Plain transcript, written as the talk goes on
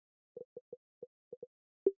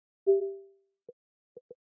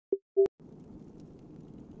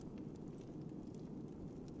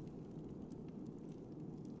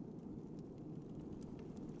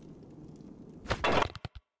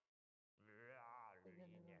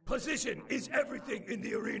Position is everything in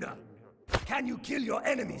the arena. Can you kill your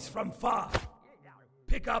enemies from far?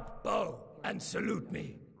 Pick up bow and salute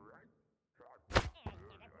me.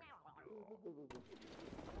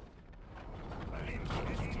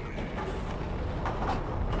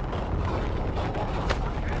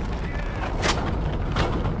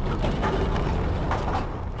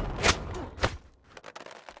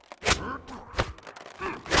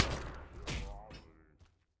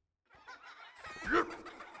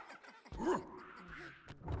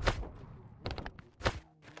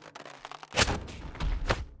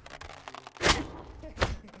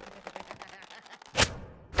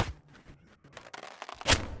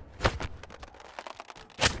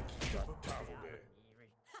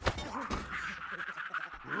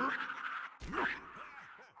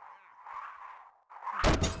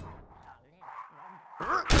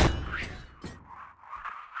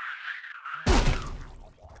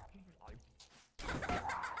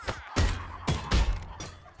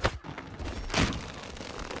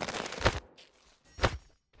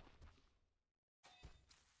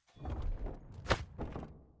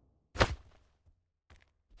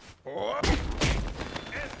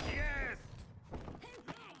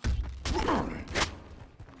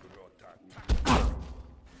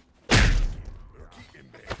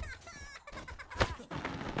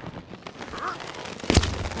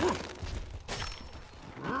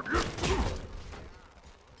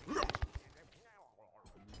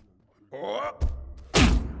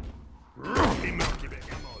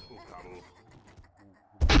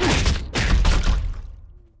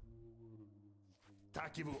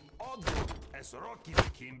 Takivu oddu es roki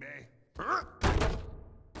kimbe.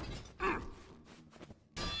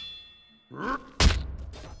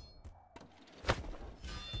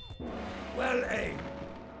 Well aimed.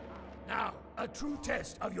 Now, a true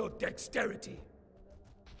test of your dexterity.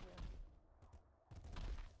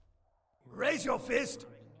 Raise your fist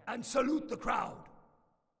and salute the crowd.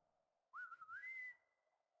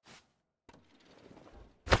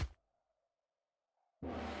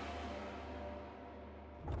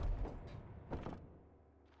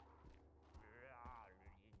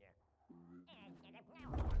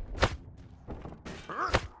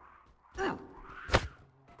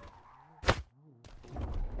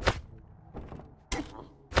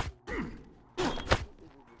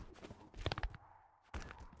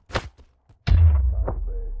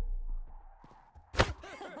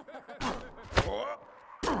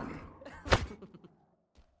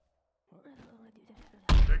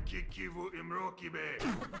 Kikivu imroki be.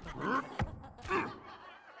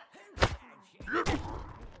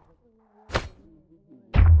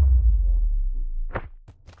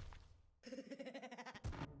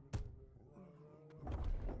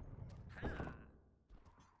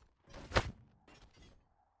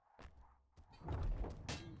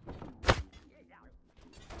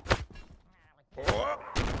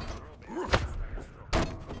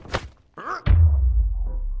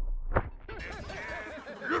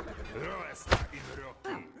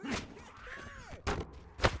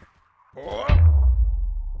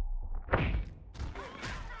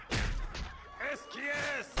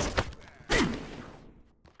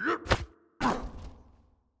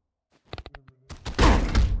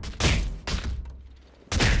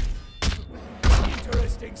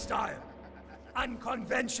 Interesting style.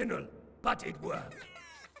 Unconventional, but it worked.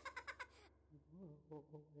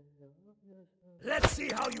 Let's see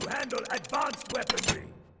how you handle advanced weaponry.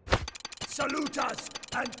 Salute us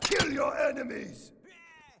and kill your enemies!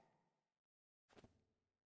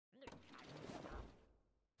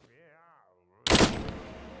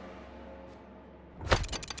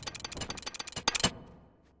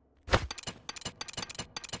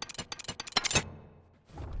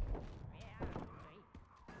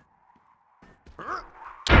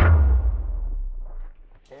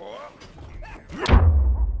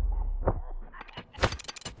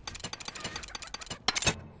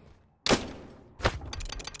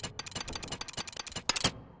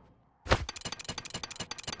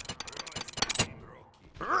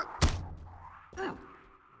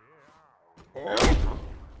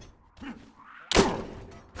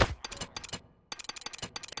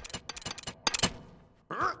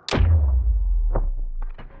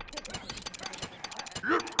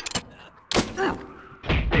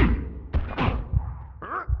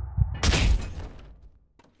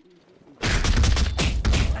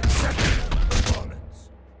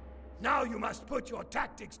 Now you must put your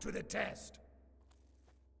tactics to the test.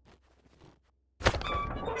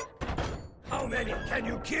 How many can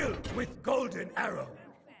you kill with golden arrow?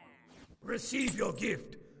 Receive your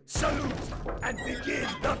gift, salute, and begin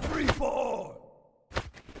the free-for-all!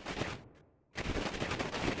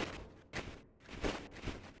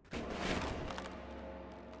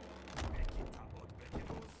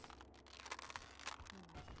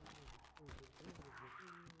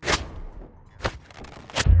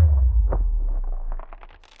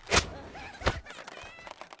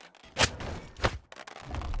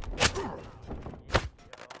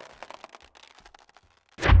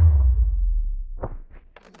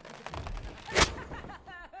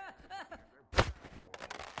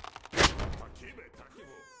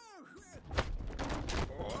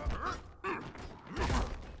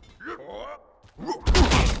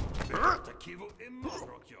 Kivu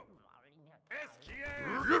imorokyo. Eskie!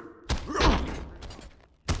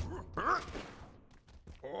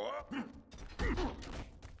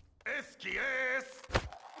 Esquies!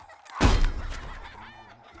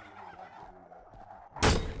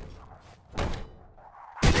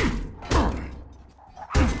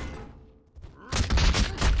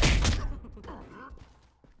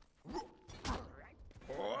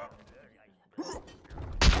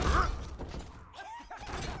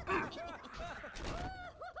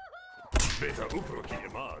 Beta uproki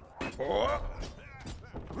imad.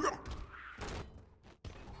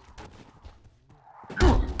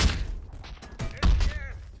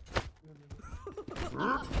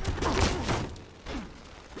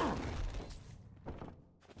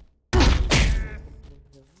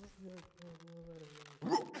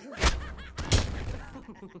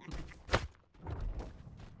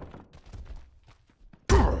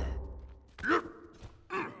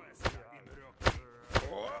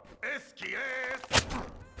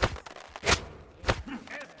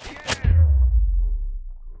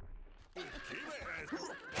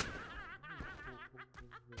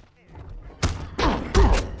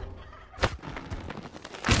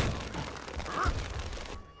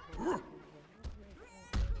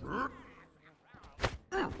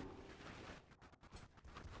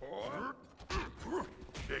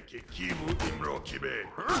 Kivu imrokibe.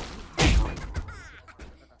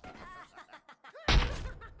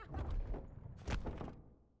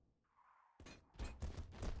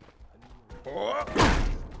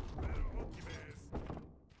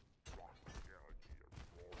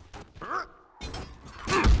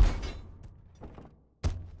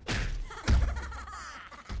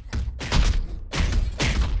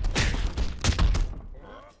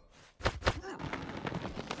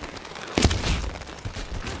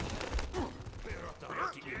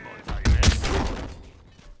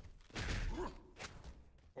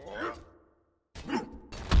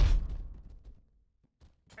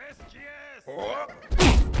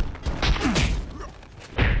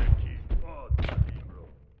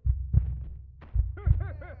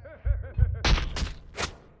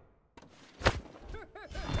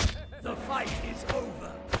 The fight is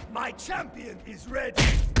over. My champion is ready.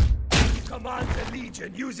 He commands a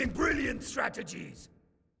legion using brilliant strategies.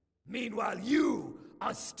 Meanwhile, you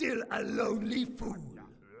are still a lonely fool.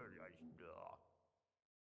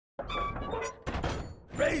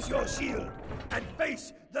 Raise your shield and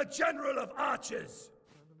face the General of Archers.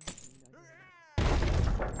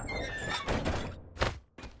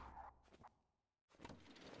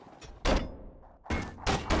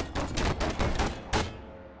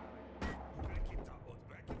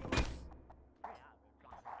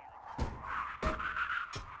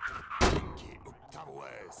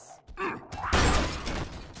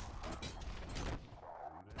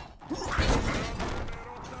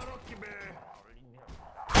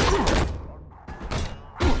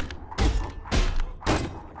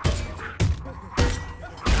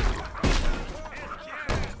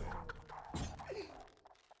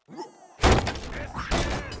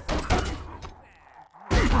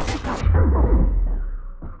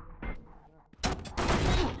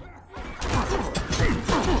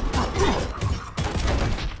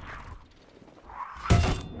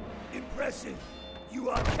 Impressive. You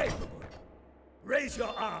are capable. Raise your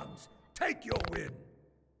arms. Take your win.